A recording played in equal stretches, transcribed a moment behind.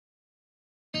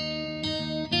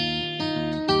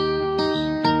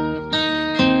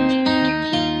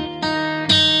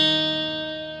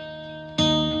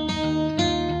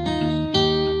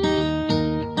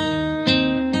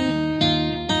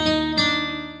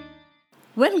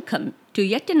Welcome to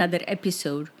yet another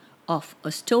episode of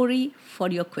A Story for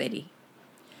Your Query.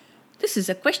 This is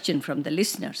a question from the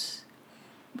listeners.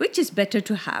 Which is better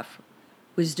to have,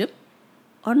 wisdom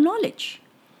or knowledge?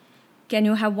 Can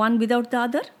you have one without the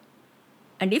other?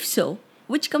 And if so,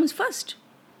 which comes first?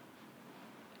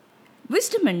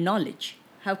 Wisdom and knowledge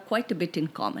have quite a bit in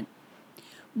common.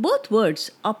 Both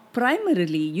words are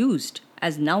primarily used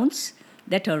as nouns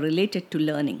that are related to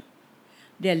learning.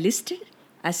 They are listed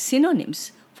as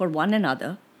synonyms for one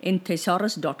another in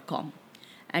thesaurus.com,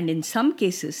 and in some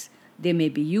cases they may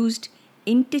be used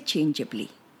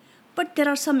interchangeably. But there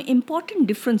are some important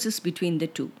differences between the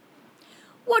two.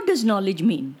 What does knowledge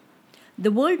mean?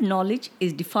 The word knowledge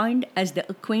is defined as the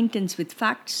acquaintance with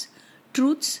facts,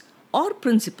 truths, or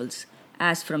principles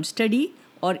as from study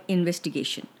or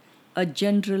investigation, a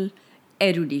general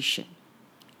erudition.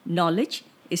 Knowledge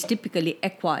is typically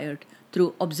acquired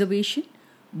through observation,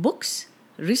 books,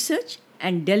 research,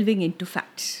 and delving into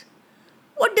facts.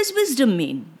 What does wisdom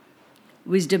mean?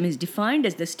 Wisdom is defined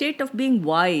as the state of being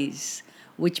wise,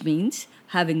 which means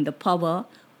having the power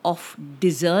of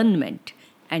discernment,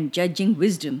 and judging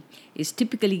wisdom is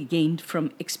typically gained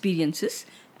from experiences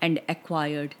and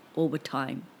acquired over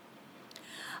time.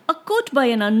 A quote by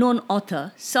an unknown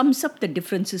author sums up the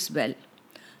differences well.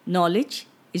 Knowledge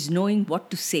is knowing what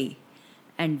to say,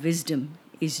 and wisdom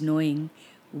is knowing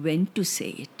when to say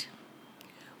it.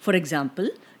 For example,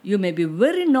 you may be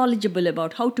very knowledgeable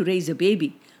about how to raise a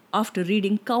baby after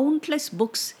reading countless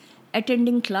books,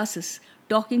 attending classes,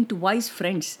 talking to wise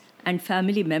friends and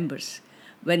family members.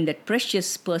 When that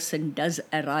precious person does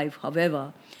arrive,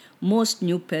 however, most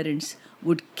new parents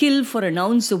would kill for an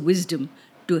ounce of wisdom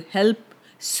to help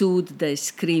soothe the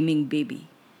screaming baby.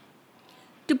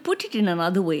 To put it in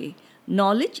another way,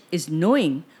 knowledge is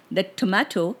knowing that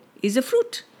tomato is a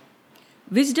fruit.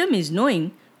 Wisdom is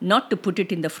knowing not to put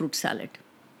it in the fruit salad.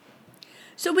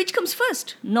 So, which comes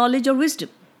first, knowledge or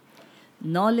wisdom?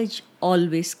 Knowledge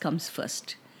always comes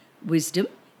first. Wisdom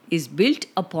is built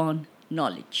upon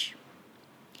knowledge.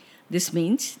 This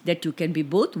means that you can be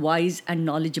both wise and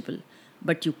knowledgeable,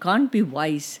 but you can't be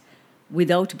wise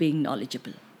without being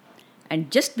knowledgeable. And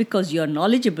just because you are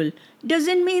knowledgeable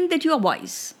doesn't mean that you are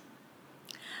wise.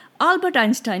 Albert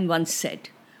Einstein once said,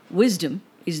 "Wisdom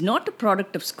is not a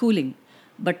product of schooling,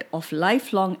 but of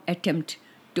lifelong attempt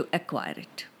to acquire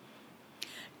it."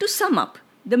 To sum up,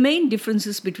 the main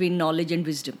differences between knowledge and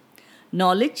wisdom.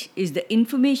 Knowledge is the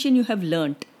information you have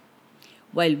learnt,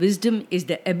 while wisdom is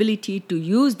the ability to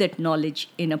use that knowledge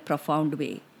in a profound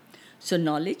way. So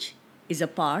knowledge is a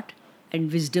part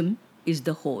and wisdom is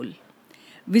the whole.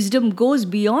 Wisdom goes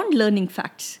beyond learning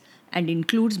facts and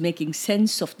includes making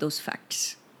sense of those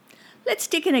facts. Let's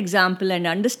take an example and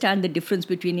understand the difference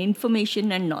between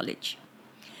information and knowledge.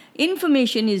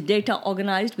 Information is data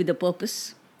organized with a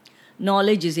purpose.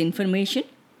 Knowledge is information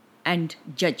and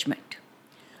judgment.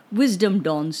 Wisdom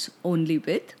dawns only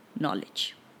with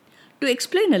knowledge. To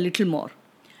explain a little more,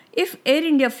 if Air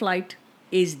India flight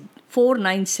is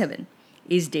 497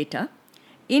 is data,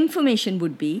 information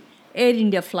would be Air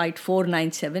India flight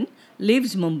 497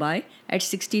 leaves Mumbai at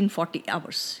 1640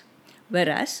 hours,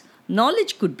 whereas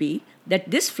knowledge could be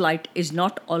that this flight is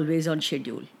not always on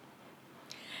schedule.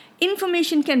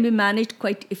 Information can be managed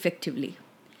quite effectively.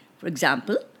 For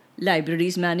example,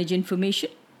 libraries manage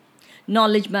information.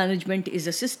 Knowledge management is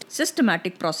a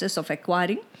systematic process of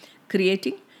acquiring,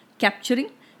 creating,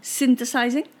 capturing,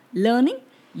 synthesizing, learning,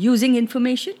 using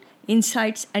information,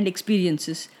 insights, and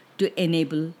experiences to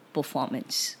enable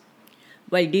performance.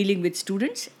 While dealing with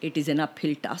students, it is an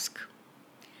uphill task.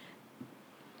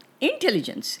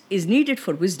 Intelligence is needed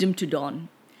for wisdom to dawn.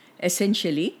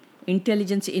 Essentially,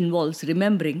 intelligence involves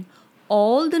remembering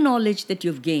all the knowledge that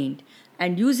you've gained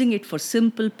and using it for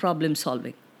simple problem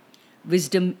solving.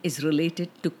 Wisdom is related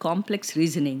to complex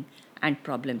reasoning and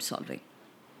problem solving.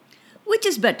 Which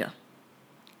is better,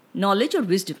 knowledge or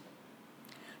wisdom?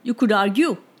 You could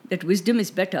argue that wisdom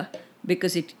is better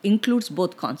because it includes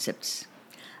both concepts.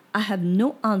 I have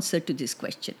no answer to this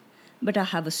question, but I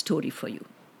have a story for you.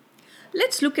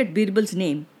 Let's look at Birbal's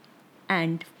name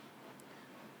and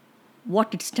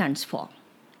what it stands for.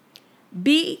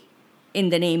 B in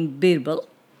the name Birbal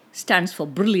stands for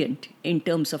brilliant in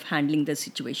terms of handling the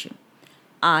situation.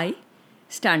 I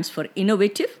stands for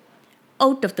innovative,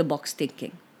 out of the box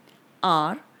thinking.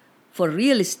 R for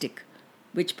realistic,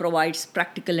 which provides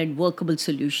practical and workable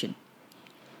solution.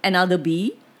 Another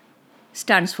B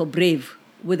stands for brave,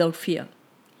 without fear.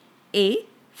 A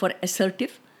for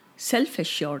assertive,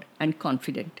 self-assured and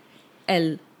confident.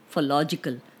 L for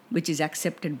logical, which is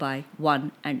accepted by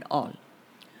one and all.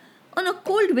 On a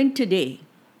cold winter day,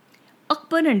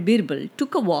 Akbar and Birbal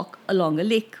took a walk along a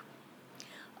lake.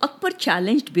 Akbar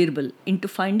challenged Birbal into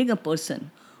finding a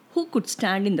person who could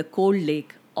stand in the cold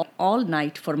lake all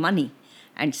night for money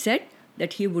and said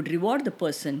that he would reward the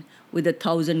person with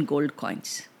 1,000 gold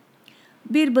coins.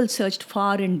 Birbal searched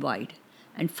far and wide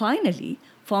and finally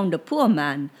found a poor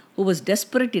man who was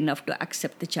desperate enough to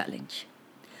accept the challenge.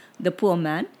 The poor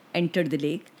man entered the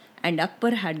lake, and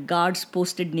Akbar had guards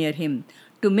posted near him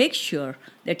to make sure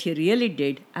that he really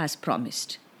did as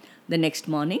promised. The next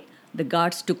morning, the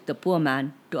guards took the poor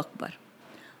man to Akbar.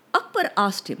 Akbar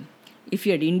asked him if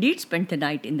he had indeed spent the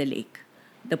night in the lake.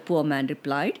 The poor man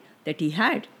replied that he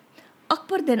had.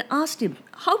 Akbar then asked him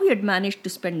how he had managed to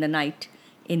spend the night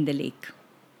in the lake.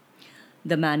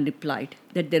 The man replied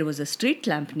that there was a street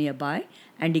lamp nearby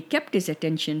and he kept his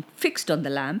attention fixed on the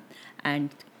lamp and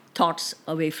thoughts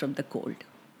away from the cold.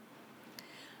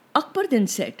 Akbar then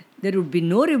said there would be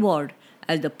no reward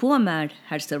as the poor man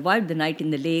had survived the night in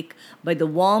the lake by the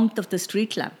warmth of the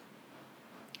street lamp.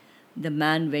 The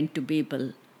man went to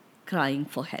Birbal crying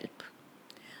for help.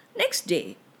 Next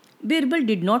day, Birbal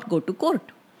did not go to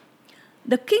court.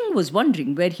 The king was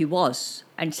wondering where he was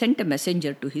and sent a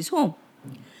messenger to his home.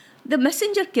 The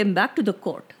messenger came back to the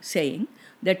court saying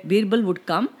that Birbal would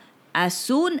come as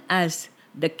soon as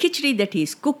the khichdi that he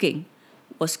is cooking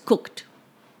was cooked.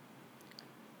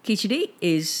 Khichdi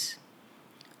is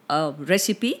a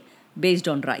recipe based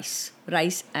on rice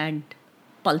and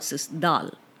pulses,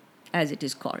 dal, as it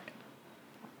is called.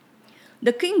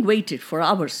 The king waited for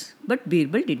hours, but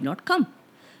Birbal did not come.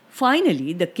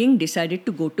 Finally, the king decided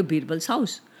to go to Birbal's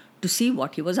house to see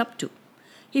what he was up to.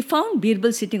 He found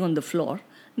Birbal sitting on the floor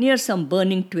near some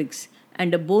burning twigs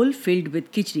and a bowl filled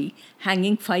with khichdi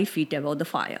hanging 5 feet above the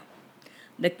fire.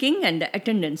 The king and the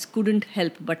attendants couldn't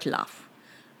help but laugh.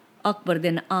 Akbar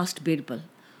then asked Birbal,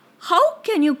 "How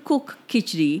can you cook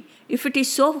khichdi if it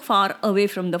is so far away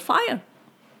from the fire?"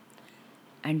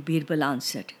 And Birbal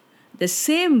answered, "The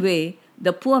same way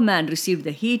the poor man received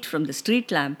the heat from the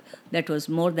street lamp that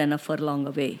was more than a furlong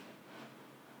away."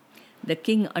 The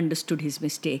king understood his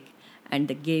mistake and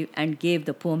gave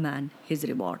the poor man his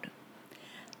reward.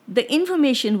 The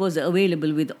information was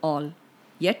available with all,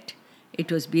 yet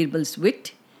it was Birbal's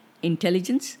wit,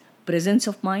 intelligence, presence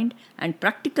of mind, and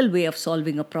practical way of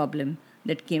solving a problem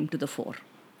that came to the fore.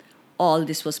 All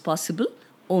this was possible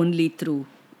only through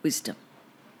wisdom.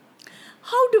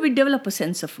 How do we develop a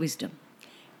sense of wisdom?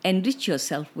 Enrich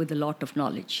yourself with a lot of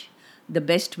knowledge. The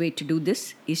best way to do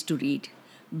this is to read.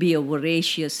 Be a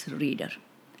voracious reader.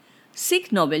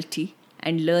 Seek novelty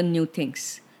and learn new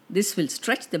things. This will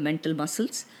stretch the mental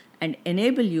muscles and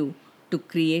enable you to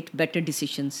create better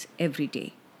decisions every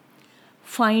day.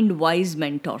 Find wise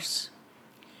mentors.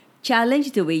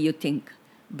 Challenge the way you think.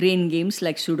 Brain games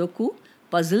like Sudoku,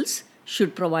 puzzles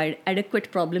should provide adequate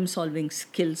problem solving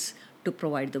skills to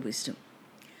provide the wisdom.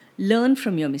 Learn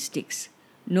from your mistakes.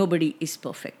 Nobody is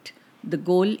perfect. The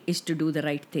goal is to do the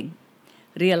right thing.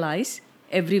 Realize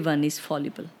everyone is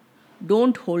fallible.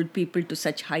 Don't hold people to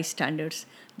such high standards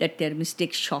that their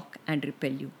mistakes shock and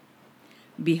repel you.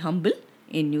 Be humble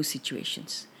in new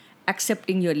situations.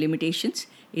 Accepting your limitations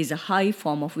is a high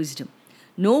form of wisdom.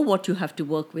 Know what you have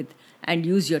to work with and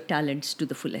use your talents to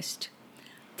the fullest.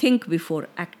 Think before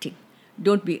acting.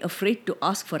 Don't be afraid to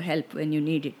ask for help when you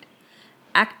need it.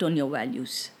 Act on your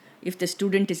values. If the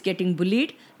student is getting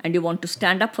bullied and you want to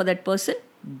stand up for that person,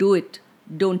 do it.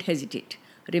 Don't hesitate.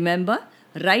 Remember,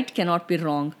 right cannot be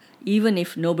wrong even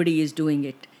if nobody is doing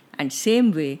it. And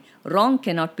same way, wrong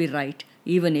cannot be right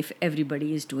even if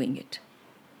everybody is doing it.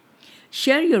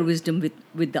 Share your wisdom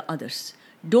with the others.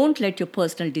 Don't let your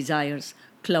personal desires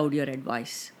cloud your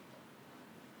advice.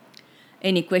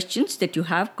 Any questions that you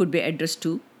have could be addressed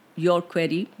to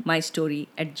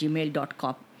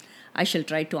yourquerymystory@gmail.com. I shall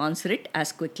try to answer it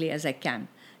as quickly as I can.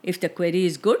 If the query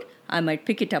is good, I might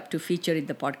pick it up to feature in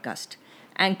the podcast.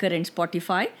 Anchor and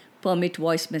Spotify permit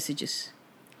voice messages.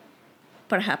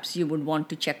 Perhaps you would want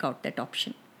to check out that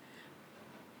option.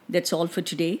 That's all for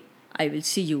today. I will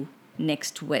see you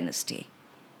next Wednesday.